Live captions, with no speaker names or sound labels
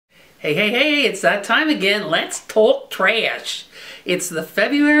Hey, hey, hey, it's that time again. Let's talk trash. It's the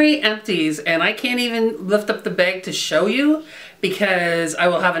February empties, and I can't even lift up the bag to show you because I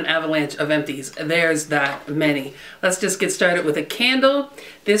will have an avalanche of empties. There's that many. Let's just get started with a candle.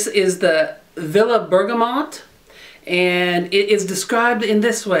 This is the Villa Bergamot, and it is described in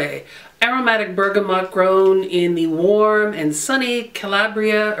this way. Aromatic bergamot grown in the warm and sunny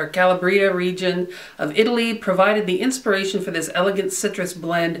Calabria region of Italy provided the inspiration for this elegant citrus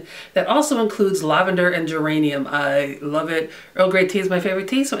blend that also includes lavender and geranium. I love it. Earl Grey tea is my favorite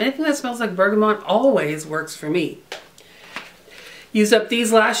tea, so anything that smells like bergamot always works for me. Use up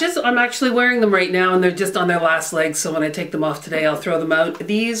these lashes. I'm actually wearing them right now and they're just on their last legs, so when I take them off today I'll throw them out.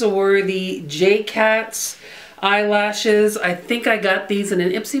 These were the J-Cat's eyelashes. I think I got these in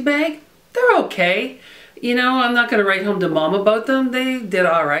an Ipsy bag. They're okay. You know, I'm not going to write home to mom about them. They did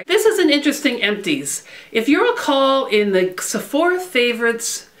all right. This is an interesting empties. If you recall, in the Sephora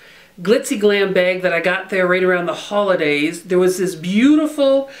Favorites Glitzy Glam bag that I got there right around the holidays, there was this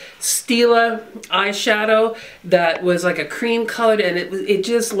beautiful Stila eyeshadow that was like a cream colored, and it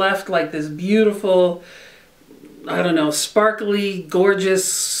just left like this beautiful, I don't know, sparkly,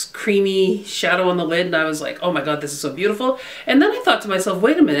 gorgeous, creamy shadow on the lid, and I was like, oh my god, this is so beautiful. And then I thought to myself,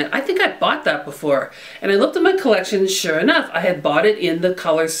 wait a minute, I think I bought that before. And I looked at my collection, sure enough, I had bought it in the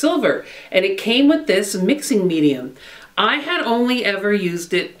color silver, and it came with this mixing medium. I had only ever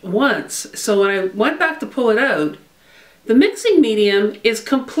used it once, so when I went back to pull it out, the mixing medium is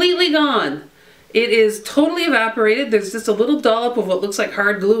completely gone. It is totally evaporated. There's just a little dollop of what looks like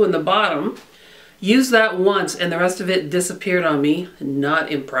hard glue in the bottom. Used that once and the rest of it disappeared on me.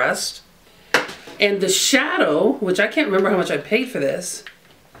 Not impressed. And the shadow, which I can't remember how much I paid for this,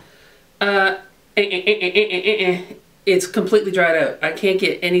 it's completely dried out. I can't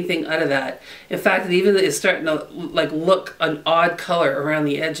get anything out of that. In fact, it even is starting to like look an odd color around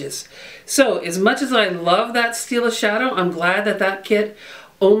the edges. So as much as I love that Stila shadow, I'm glad that that kit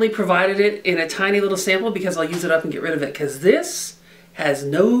only provided it in a tiny little sample because I'll use it up and get rid of it, because this has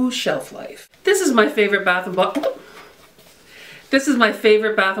no shelf life. This is my favorite Bath & Body. This is my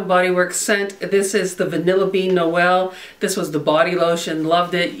favorite Bath & Body Works scent. This is the Vanilla Bean Noel. This was the body lotion.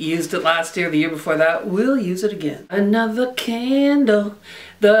 Loved it. Used it last year, the year before that. We'll use it again. Another candle.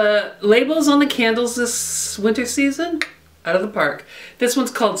 The labels on the candles this winter season, out of the park. This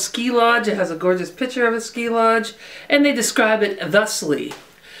one's called Ski Lodge. It has a gorgeous picture of a ski lodge, and they describe it thusly.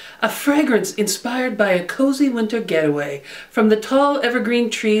 A fragrance inspired by a cozy winter getaway, from the tall evergreen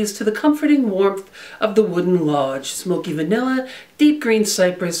trees to the comforting warmth of the wooden lodge, smoky vanilla, deep green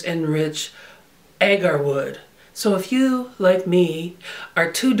cypress, and rich agar wood. So if you, like me,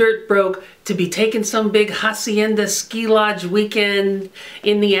 are too dirt broke to be taking some big hacienda ski lodge weekend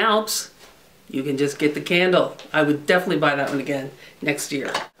in the Alps, you can just get the candle. I would definitely buy that one again next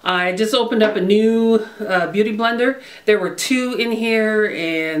year. I just opened up a new beauty blender. There were two in here,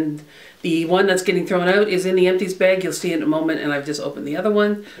 and the one that's getting thrown out is in the empties bag. You'll see it in a moment, and I've just opened the other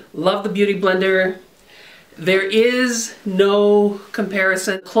one. Love the beauty blender. There is no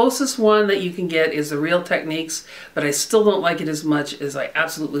comparison. The closest one that you can get is the Real Techniques, but I still don't like it as much as I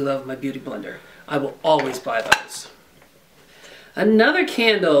absolutely love my beauty blender. I will always buy those. Another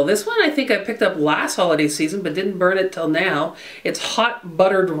candle. This one I think I picked up last holiday season but didn't burn it till now. It's hot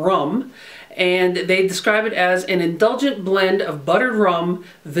buttered rum, and they describe it as an indulgent blend of buttered rum,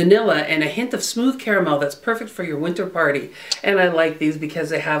 vanilla, and a hint of smooth caramel that's perfect for your winter party. And I like these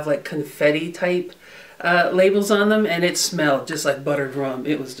because they have like confetti type labels on them, and it smelled just like buttered rum.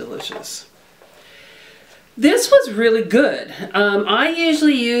 It was delicious. This was really good. I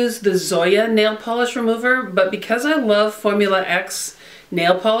usually use the Zoya nail polish remover, but because I love Formula X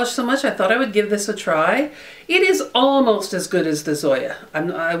nail polish so much, I thought I would give this a try. It is almost as good as the Zoya.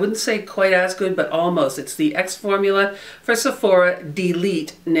 I wouldn't say quite as good, but almost. It's the X formula for Sephora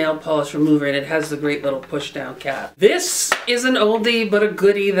Delete nail polish remover, and it has the great little push down cap. This is an oldie but a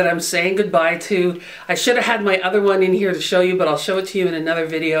goodie that I'm saying goodbye to. I should have had my other one in here to show you, but I'll show it to you in another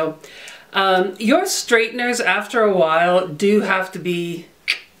video. Your straighteners after a while do have to be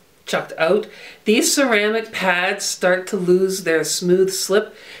chucked out. These ceramic pads start to lose their smooth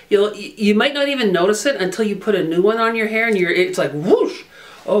slip. You might not even notice it until you put a new one on your hair, and it's like whoosh.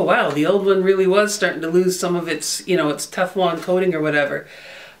 Oh wow, the old one really was starting to lose some of its, you know, its Teflon coating or whatever.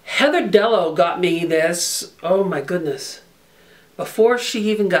 Heather Dello got me this, oh my goodness, before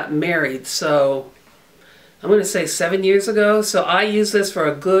she even got married, so I'm going to say 7 years ago. So I used this for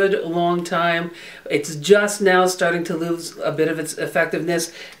a good long time. It's just now starting to lose a bit of its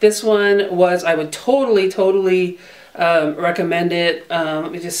effectiveness. This one was, I would totally recommend it.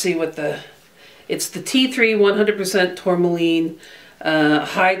 Let me just see what it's the T3 100% tourmaline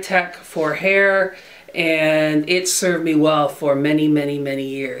high tech for hair, and it served me well for many, many, many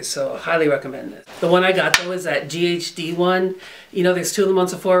years. So highly recommend it. The one I got though is that GHD one. You know, there's two of them on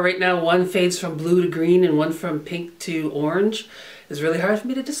Sephora right now. One fades from blue to green and one from pink to orange. It's really hard for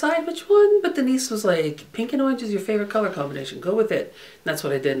me to decide which one, but Denise was like, pink and orange is your favorite color combination. Go with it. And that's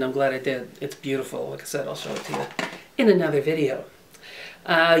what I did, and I'm glad I did. It's beautiful. Like I said, I'll show it to you in another video.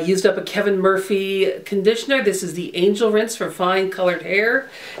 Used up a Kevin Murphy conditioner. This is the Angel Rinse for fine colored hair.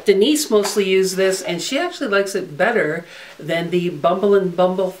 Denise mostly used this, and she actually likes it better than the Bumble and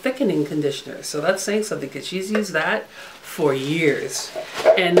Bumble thickening conditioner. So that's saying something, because she's used that for years.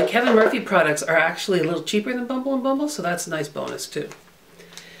 And the Kevin Murphy products are actually a little cheaper than Bumble and Bumble, so that's a nice bonus too.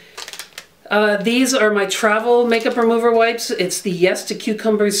 These are my travel makeup remover wipes. It's the Yes to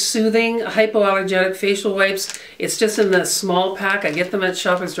Cucumbers Soothing Hypoallergenic Facial Wipes. It's just in the small pack. I get them at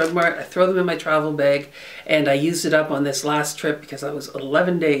Shoppers Drug Mart. I throw them in my travel bag, and I used it up on this last trip because I was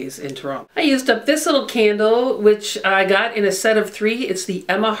 11 days in Toronto. I used up this little candle, which I got in a set of 3. It's the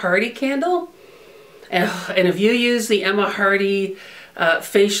Emma Hardy candle. And if you use the Emma Hardy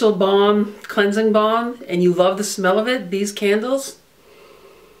facial balm, cleansing balm, and you love the smell of it, these candles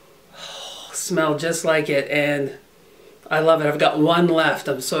smell just like it, and I love it. I've got one left.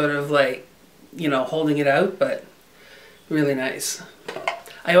 I'm sort of like, you know, holding it out, but really nice.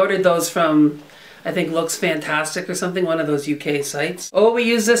 I ordered those from, I think, Looks Fantastic or something, one of those UK sites. Oh, we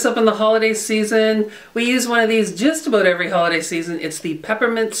use this up in the holiday season. We use one of these just about every holiday season. It's the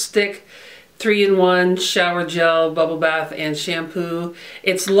Peppermint Stick 3-in-1 shower gel, bubble bath, and shampoo.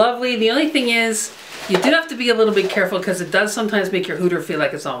 It's lovely. The only thing is, you do have to be a little bit careful because it does sometimes make your hooter feel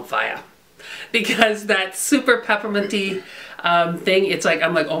like it's on fire. Because that super pepperminty thing, it's like,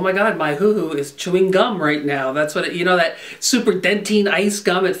 I'm like, oh my god, my hoo-hoo is chewing gum right now. That's what it, you know, that super dentine ice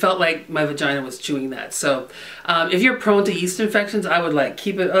gum, it felt like my vagina was chewing that. So if you're prone to yeast infections, I would like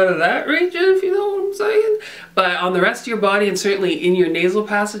keep it out of that region, if you know what I'm saying. But on the rest of your body, and certainly in your nasal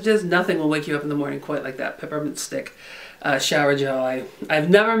passages, nothing will wake you up in the morning quite like that Peppermint Stick shower gel. I've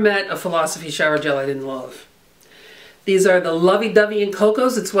never met a Philosophy shower gel I didn't love. These are the Lovey Dovey and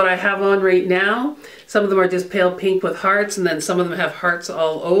Cocos. It's what I have on right now. Some of them are just pale pink with hearts, and then some of them have hearts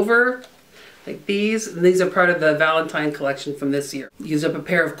all over, like these. And these are part of the Valentine collection from this year. Used up a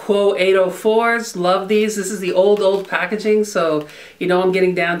pair of Quo 804s. Love these. This is the old packaging, so you know I'm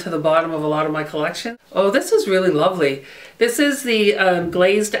getting down to the bottom of a lot of my collection. Oh, this is really lovely. This is the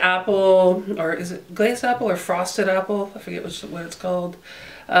glazed apple, or is it glazed apple or frosted apple? I forget what it's called.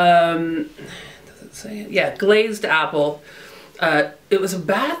 Yeah, glazed apple. It was a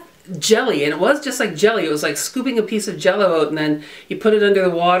bath jelly, and it was just like jelly. It was like scooping a piece of Jell-O out, and then you put it under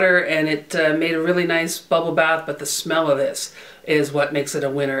the water, and it made a really nice bubble bath. But the smell of this is what makes it a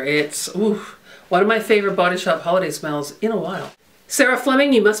winner. It's one of my favorite Body Shop holiday smells in a while. Sarah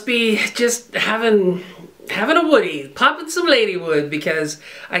Fleming, you must be just having a woody, popping some ladywood, because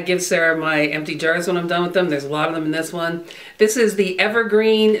I give Sarah my empty jars when I'm done with them. There's a lot of them in this one. This is the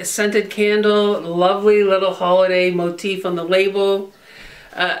Evergreen Scented Candle. Lovely little holiday motif on the label.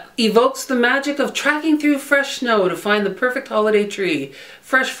 Evokes the magic of tracking through fresh snow to find the perfect holiday tree.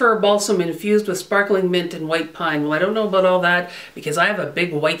 Fresh fir balsam infused with sparkling mint and white pine. Well, I don't know about all that because I have a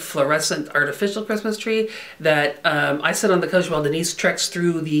big white fluorescent artificial Christmas tree that I sit on the couch while Denise treks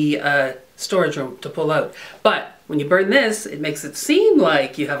through the storage room to pull out. But when you burn this, it makes it seem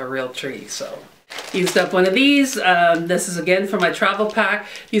like you have a real tree. So used up one of these. This is again from my travel pack.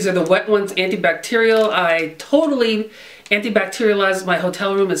 These are the Wet Ones antibacterial. I totally antibacterialized my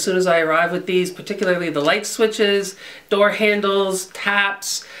hotel room as soon as I arrived with these, particularly the light switches, door handles,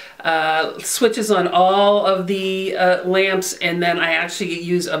 taps, switches on all of the lamps, and then I actually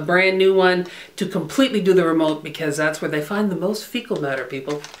use a brand new one to completely do the remote because that's where they find the most fecal matter,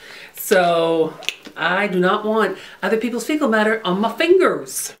 people. So I do not want other people's fecal matter on my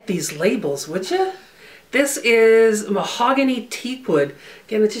fingers. These labels, would you? This is mahogany teakwood.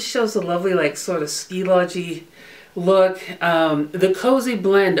 Again, it just shows the lovely, like, sort of ski lodgy look. The cozy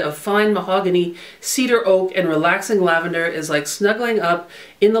blend of fine mahogany, cedar oak, and relaxing lavender is like snuggling up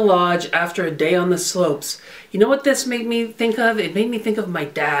in the lodge after a day on the slopes. You know what this made me think of? It made me think of my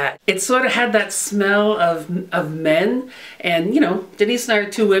dad. It sort of had that smell of men, and you know, Denise and I are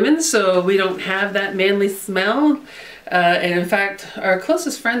two women, so we don't have that manly smell. And in fact, our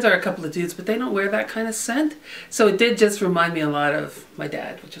closest friends are a couple of dudes, but they don't wear that kind of scent. So it did just remind me a lot of my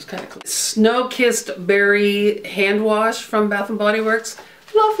dad, which was kind of cool. Snow-Kissed Berry hand wash from Bath & Body Works.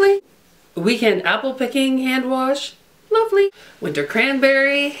 Lovely. Weekend Apple Picking hand wash. Lovely. Winter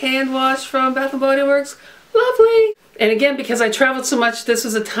Cranberry hand wash from Bath & Body Works. Lovely. And again, because I traveled so much, this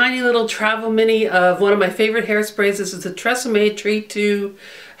was a tiny little travel mini of one of my favorite hairsprays. This is the Tresemme Treat 2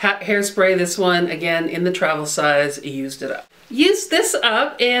 hairspray. This one, again, in the travel size, used it up. Used this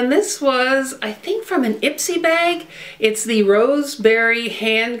up, and this was, I think, from an Ipsy bag. It's the Roseberry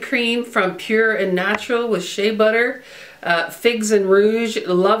Hand Cream from Pure and Natural with shea butter, figs and rouge.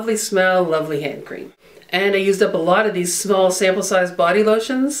 Lovely smell, lovely hand cream. And I used up a lot of these small sample size body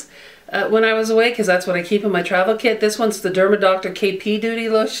lotions when I was away, because that's what I keep in my travel kit. This one's the Dermadoctor KP Duty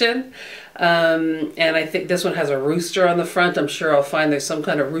Lotion. And I think this one has a rooster on the front. I'm sure I'll find there's some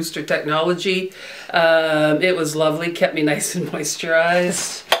kind of rooster technology. It was lovely, kept me nice and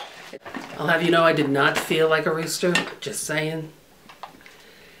moisturized. I'll have you know I did not feel like a rooster, just saying.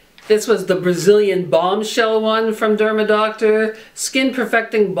 This was the Brazilian Bombshell one from Dermadoctor. Skin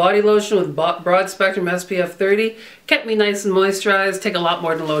Perfecting Body Lotion with Broad Spectrum SPF 30. Kept me nice and moisturized. Take a lot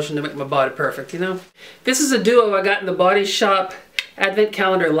more than lotion to make my body perfect, you know? This is a duo I got in the Body Shop Advent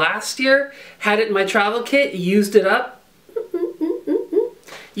Calendar last year. Had it in my travel kit. Used it up.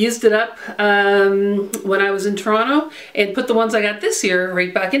 Used it up when I was in Toronto, and put the ones I got this year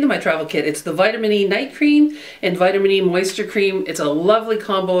right back into my travel kit. It's the Vitamin E Night Cream and Vitamin E Moisture Cream. It's a lovely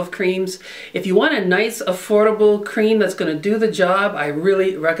combo of creams. If you want a nice, affordable cream that's going to do the job, I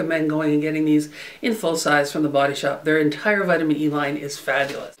really recommend going and getting these in full size from the Body Shop. Their entire Vitamin E line is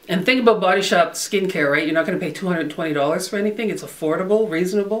fabulous. And think about Body Shop skincare, right? You're not going to pay $220 for anything. It's affordable,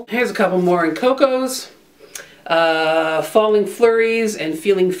 reasonable. Here's a couple more in Coco's. Falling Flurries and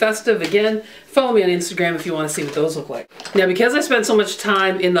Feeling Festive. Again, follow me on Instagram if you want to see what those look like. Now, because I spent so much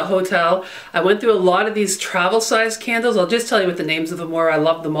time in the hotel, I went through a lot of these travel size candles. I'll just tell you what the names of them were. I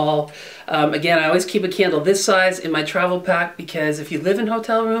love them all. Again, I always keep a candle this size in my travel pack because if you live in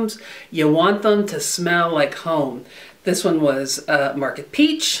hotel rooms, you want them to smell like home. This one was Market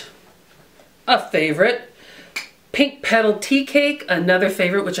Peach, a favorite. Pink Petal Tea Cake, another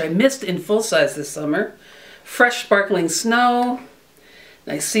favorite, which I missed in full size this summer. Fresh Sparkling Snow,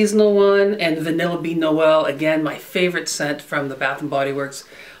 nice seasonal one, and Vanilla Bean Noel, again, my favorite scent from the Bath & Body Works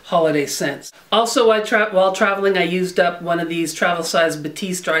holiday scents. Also, while traveling, I used up one of these travel size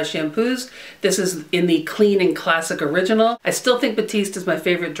Batiste dry shampoos. This is in the Clean and Classic Original. I still think Batiste is my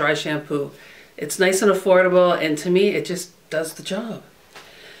favorite dry shampoo. It's nice and affordable, and to me, it just does the job.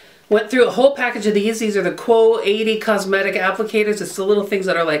 Went through a whole package of these. These are the Quo 80 cosmetic applicators. It's the little things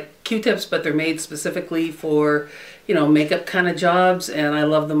that are like Q-tips, but they're made specifically for, you know, makeup kind of jobs, and I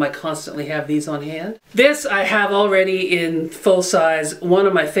love them. I constantly have these on hand. This I have already in full size, one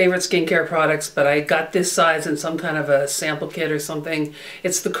of my favorite skincare products, but I got this size in some kind of a sample kit or something.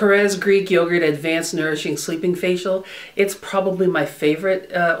 It's the Corez Greek Yogurt Advanced Nourishing Sleeping Facial. It's probably my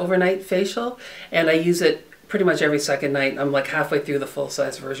favorite overnight facial, and I use it pretty much every second night. I'm like halfway through the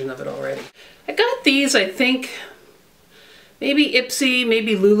full-size version of it already. I got these, I think, maybe Ipsy,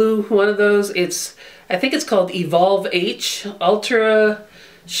 maybe Lulu, one of those. I think it's called Evolve H Ultra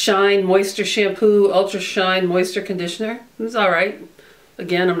Shine Moisture Shampoo, Ultra Shine Moisture Conditioner. It's all right.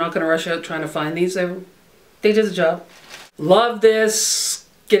 Again, I'm not going to rush out trying to find these. They did the job. Love this.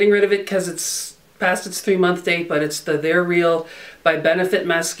 Getting rid of it because it's past its 3-month date, but it's the They're Real by Benefit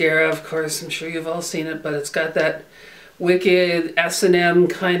Mascara. Of course, I'm sure you've all seen it, but it's got that wicked S&M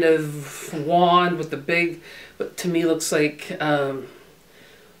kind of wand with the big, what to me looks like,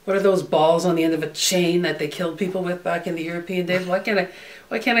 what are those balls on the end of a chain that they killed people with back in the European days? Why can't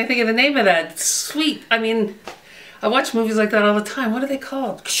I think of the name of that? It's sweet. I mean, I watch movies like that all the time. What are they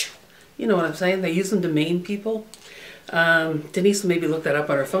called? You know what I'm saying? They use them to maim people. Denise will maybe look that up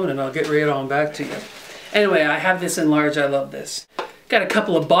on her phone and I'll get right on back to you. Anyway, I have this in large. I love this. Got a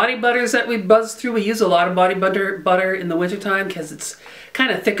couple of body butters that we buzzed through. We use a lot of body butter in the wintertime because it's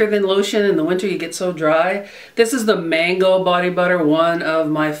kind of thicker than lotion. In the winter you get so dry. This is the Mango body butter, one of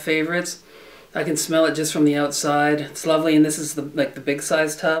my favorites. I can smell it just from the outside. It's lovely, and this is the big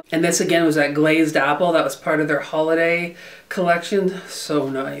size tub. And this again was that glazed apple that was part of their holiday collection. So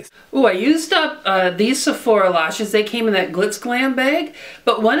nice. Ooh, I used up these Sephora lashes. They came in that Glitz Glam bag,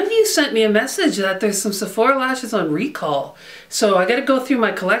 but one of you sent me a message that there's some Sephora lashes on recall. So I got to go through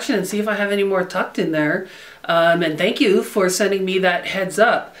my collection and see if I have any more tucked in there. And thank you for sending me that heads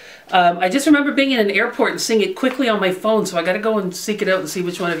up. I just remember being in an airport and seeing it quickly on my phone, so I got to go and seek it out and see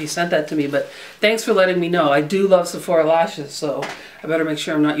which one of you sent that to me. But thanks for letting me know. I do love Sephora lashes, so I better make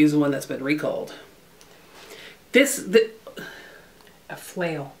sure I'm not using one that's been recalled. A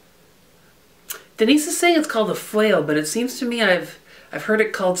flail. Denise is saying it's called a flail, but it seems to me I've heard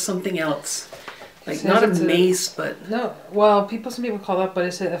it called something else. Like not a mace, but... No, well, some people call that, but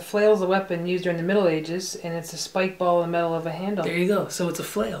it's a flail is a weapon used during the Middle Ages, and it's a spike ball in the middle of a handle. There you go. So it's a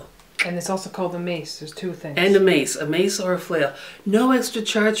flail. And it's also called a mace. There's two things. And a mace or a flail. No extra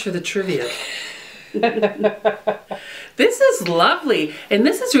charge for the trivia. This is lovely, and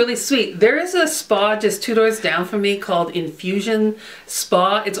this is really sweet. There is a spa just 2 doors down from me called Infusion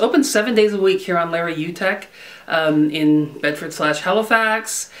Spa. It's open 7 days a week here on Larry UTech in Bedford /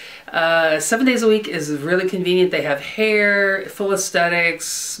 Halifax. 7 days a week is really convenient. They have hair, full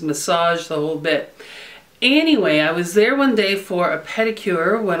aesthetics, massage, the whole bit. Anyway, I was there one day for a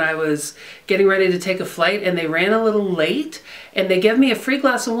pedicure when I was getting ready to take a flight, and they ran a little late, and they gave me a free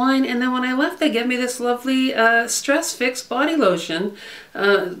glass of wine, and then when I left they gave me this lovely Stress Fix body lotion,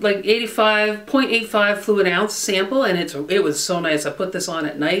 like 0.85 fluid ounce sample, and it was so nice. I put this on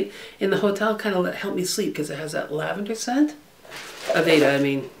at night in the hotel, kind of helped me sleep because it has that lavender scent. Aveda, I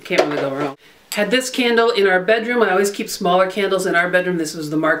mean, can't really go wrong. Had this candle in our bedroom. I always keep smaller candles in our bedroom. This was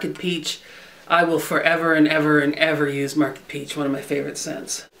the Market Peach. I will forever and ever and ever use Market Peach, one of my favorite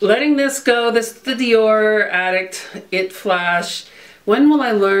scents. Letting this go, this is the Dior Addict It Flash. When will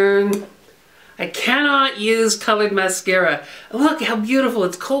I learn? I cannot use colored mascara. Look how beautiful,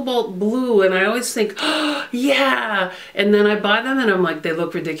 it's cobalt blue, and I always think, oh, yeah! And then I buy them and I'm like, they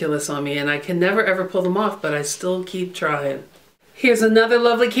look ridiculous on me, and I can never ever pull them off, but I still keep trying. Here's another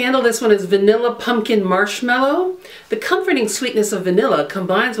lovely candle. This one is Vanilla Pumpkin Marshmallow. The comforting sweetness of vanilla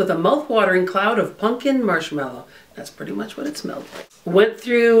combines with a mouth-watering cloud of pumpkin marshmallow. That's pretty much what it smelled like. Went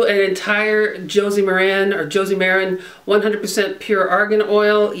through an entire Josie Maran 100% pure argan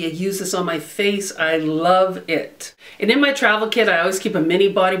oil. You use this on my face. I love it. And in my travel kit, I always keep a mini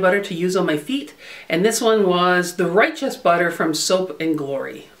body butter to use on my feet. And this one was the Righteous Butter from Soap and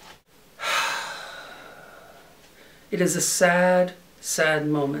Glory. It is a sad, sad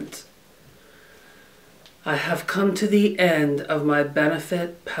moment. I have come to the end of my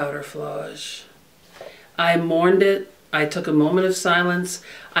Benefit Powderflage. I mourned it. I took a moment of silence.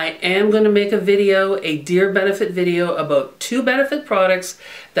 I am going to make a video, a Dear Benefit video, about 2 Benefit products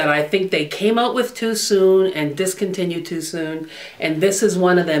that I think they came out with too soon and discontinued too soon. And this is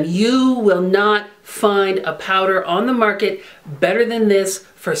one of them. You will not find a powder on the market better than this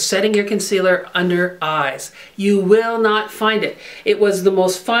for setting your concealer under eyes. You will not find it. It was the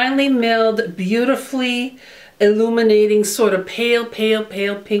most finely milled, beautifully illuminating sort of pale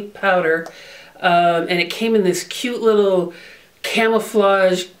pink powder. And it came in this cute little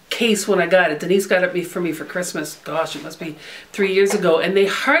camouflage case when I got it. Denise got it for me for Christmas. Gosh, it must be 3 years ago. And they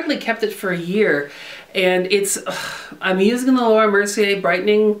hardly kept it for a year. And it's, I'm using the Laura Mercier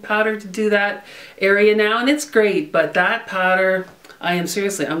brightening powder to do that area now, and it's great. But that powder, I'm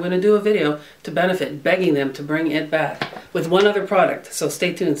going to do a video to Benefit, begging them to bring it back with one other product. So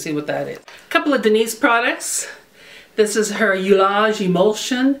stay tuned and see what that is. A couple of Denise products. This is her Eulage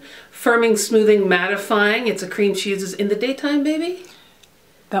Emulsion Firming, Smoothing, Mattifying. It's a cream she uses in the daytime, baby?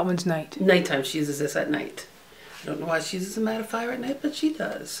 That one's night. Nighttime, she uses this at night. I don't know why she uses a mattifier at night, but she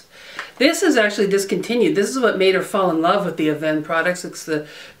does. This is actually discontinued. This is what made her fall in love with the Aven products. It's the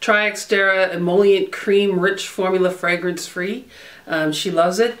Triaxtera Emollient Cream Rich Formula Fragrance Free. She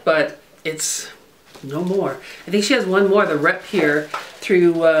loves it, but it's no more. I think she has one more, the rep here,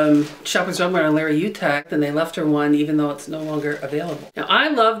 through Shoppers Drug Mart on Larry UTech, and they left her one even though it's no longer available. Now I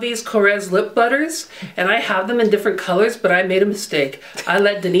love these Corez lip butters, and I have them in different colors, but I made a mistake. I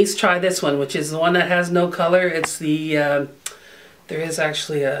let Denise try this one, which is the one that has no color. It's the, there is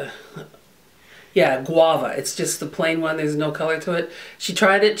actually a, yeah, guava. It's just the plain one. There's no color to it. She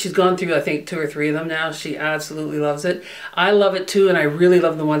tried it. She's gone through, I think, 2 or 3 of them now. She absolutely loves it. I love it too, and I really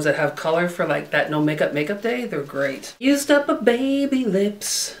love the ones that have color for like that no makeup day. They're great. Used up a Baby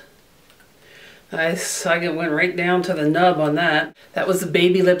Lips. I went right down to the nub on that. That was the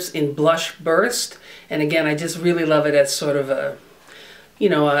Baby Lips in Blush Burst. And again, I just really love it as sort of a, you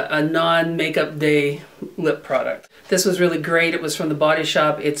know, a non-makeup day lip product. This was really great. It was from the Body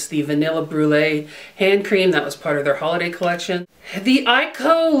Shop. It's the Vanilla Brulee hand cream. That was part of their holiday collection. The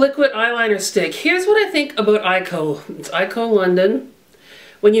Ico Liquid Eyeliner Stick. Here's what I think about Ico. It's Ico London.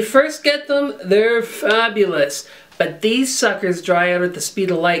 When you first get them, they're fabulous. But these suckers dry out at the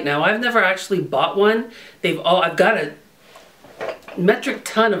speed of light. Now, I've never actually bought one. I've got a metric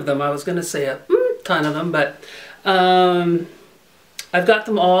ton of them. I was going to say a ton of them, but I've got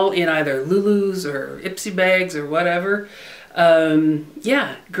them all in either Lulu's or Ipsy bags or whatever.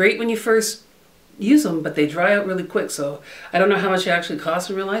 Yeah, great when you first use them, but they dry out really quick. So I don't know how much they actually cost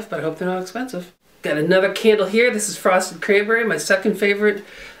in real life, but I hope they're not expensive. Got another candle here. This is Frosted Cranberry, my second favorite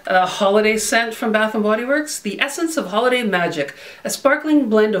holiday scent from Bath & Body Works. The Essence of Holiday Magic, a sparkling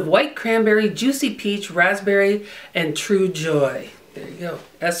blend of white cranberry, juicy peach, raspberry, and true joy. There you go,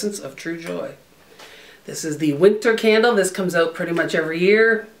 Essence of True Joy. This is the winter candle. This comes out pretty much every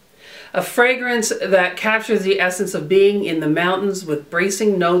year. A fragrance that captures the essence of being in the mountains with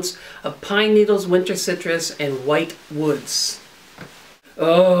bracing notes of pine needles, winter citrus, and white woods.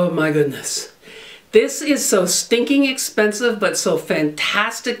 Oh my goodness. This is so stinking expensive, but so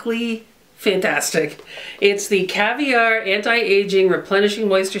fantastically fantastic. It's the Caviar Anti-Aging Replenishing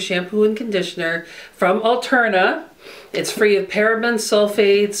Moisture Shampoo and Conditioner from Alterna. It's free of parabens,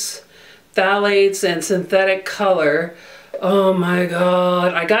 sulfates, phthalates, and synthetic color. Oh my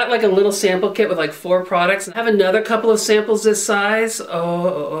god. I got like a little sample kit with like 4 products. I have another couple of samples this size.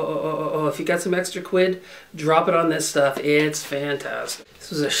 Oh, if you got some extra quid, drop it on this stuff. It's fantastic. This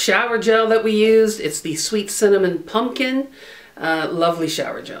was a shower gel that we used. It's the Sweet Cinnamon Pumpkin. Lovely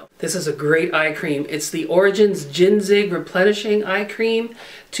shower gel. This is a great eye cream. It's the Origins Ginzig Replenishing Eye Cream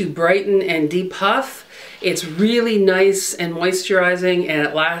to brighten and depuff. It's really nice and moisturizing, and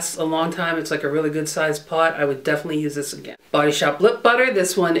it lasts a long time. It's like a really good sized pot. I would definitely use this again. Body Shop Lip Butter.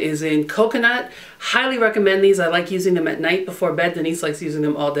 This one is in coconut. Highly recommend these. I like using them at night before bed. Denise likes using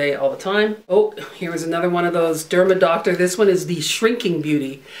them all day, all the time. Oh, here is another one of those Derma Doctor. This one is the Shrinking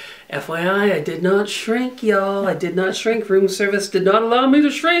Beauty. FYI, I did not shrink, y'all. I did not shrink. Room service did not allow me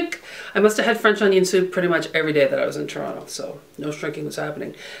to shrink. I must have had French onion soup pretty much every day that I was in Toronto, so no shrinking was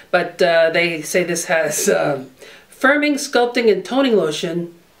happening. But they say this has firming, sculpting, and toning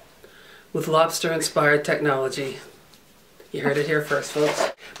lotion with lobster-inspired technology. You heard it here first,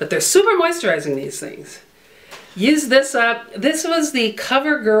 folks. But they're super moisturizing, these things. Use this up. This was the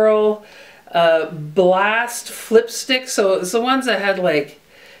CoverGirl Blast Flip Stick. So it was the ones that had like,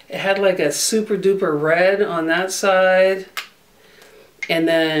 it had like a super duper red on that side, and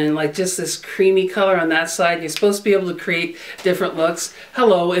then like just this creamy color on that side. You're supposed to be able to create different looks.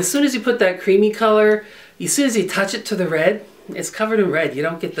 Hello, as soon as you put that creamy color, as soon as you touch it to the red, it's covered in red. You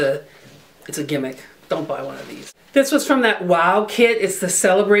don't get the, it's a gimmick. Don't buy one of these. This was from that Wow kit. It's the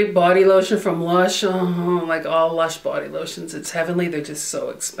Celebrate Body Lotion from Lush. Oh, like all Lush body lotions. It's heavenly. They're just so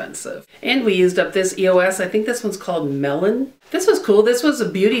expensive. And we used up this EOS. I think this one's called Melon. This was cool. This was a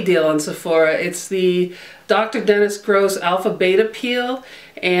beauty deal on Sephora. It's the Dr. Dennis Gross Alpha Beta Peel.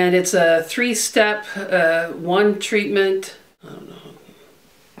 And it's a 3-step, 1 treatment. I don't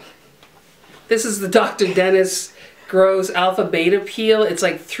know. This is the Dr. Dennis Gross Alpha Beta Peel. It's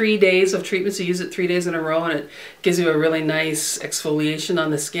like 3 days of treatment, so you use it 3 days in a row, and it gives you a really nice exfoliation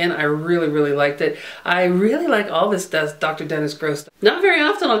on the skin. I really, really liked it. I really like all this Dr. Dennis Gross stuff. Not very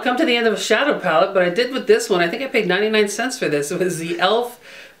often I'll come to the end of a shadow palette, but I did with this one. I think I paid 99 cents for this. It was the e.l.f.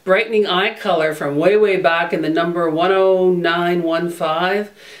 Brightening Eye Color from way, way back in the number 10915.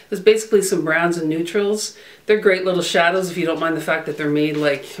 It was basically some browns and neutrals. They're great little shadows if you don't mind the fact that they're made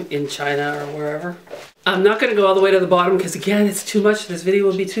like in China or wherever. I'm not going to go all the way to the bottom because again, it's too much. This video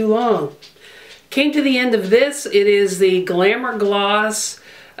will be too long. Came to the end of this. It is the Glamour Gloss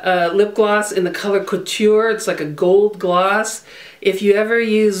lip gloss in the color Couture. It's like a gold gloss. If you ever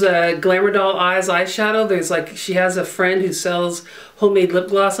use Glamour Doll Eyes eyeshadow, there's like, she has a friend who sells homemade lip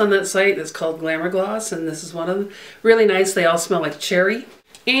gloss on that site. It's called Glamour Gloss, and this is one of them. Really nice. They all smell like cherry.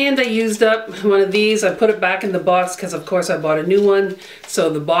 And I used up one of these. I put it back in the box because of course I bought a new one. So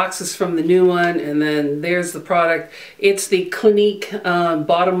the box is from the new one, and then there's the product. It's the Clinique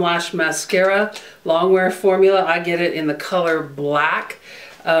Bottom Lash Mascara Longwear Formula. I get it in the color black.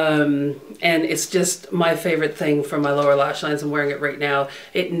 And it's just my favorite thing for my lower lash lines. I'm wearing it right now.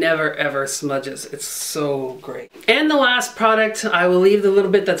 It never ever smudges. It's so great. And the last product, I will leave the little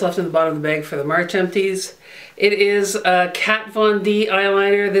bit that's left in the bottom of the bag for the March empties. It is a Kat Von D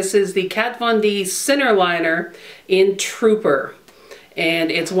eyeliner. This is the Kat Von D Ciner Liner in Trooper. And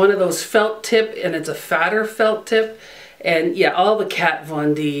it's one of those felt tip, and it's a fatter felt tip. And yeah, all the Kat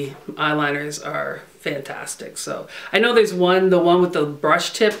Von D eyeliners are fantastic. So I know there's one, the one with the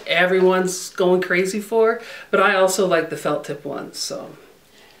brush tip, everyone's going crazy for, but I also like the felt tip ones. So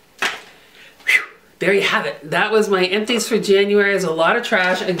whew, there you have it. That was my empties for January. There's a lot of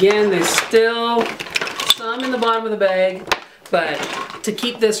trash. Again, there's still some in the bottom of the bag, but to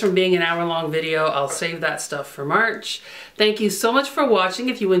keep this from being an hour-long video, I'll save that stuff for March. Thank you so much for watching.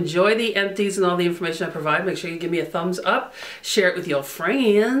 If you enjoy the empties and all the information I provide, make sure you give me a thumbs up, share it with your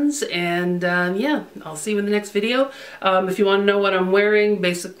friends, and yeah, I'll see you in the next video. If you want to know what I'm wearing,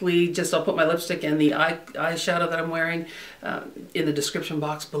 basically just I'll put my lipstick and the eyeshadow that I'm wearing in the description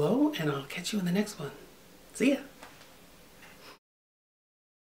box below, and I'll catch you in the next one. See ya.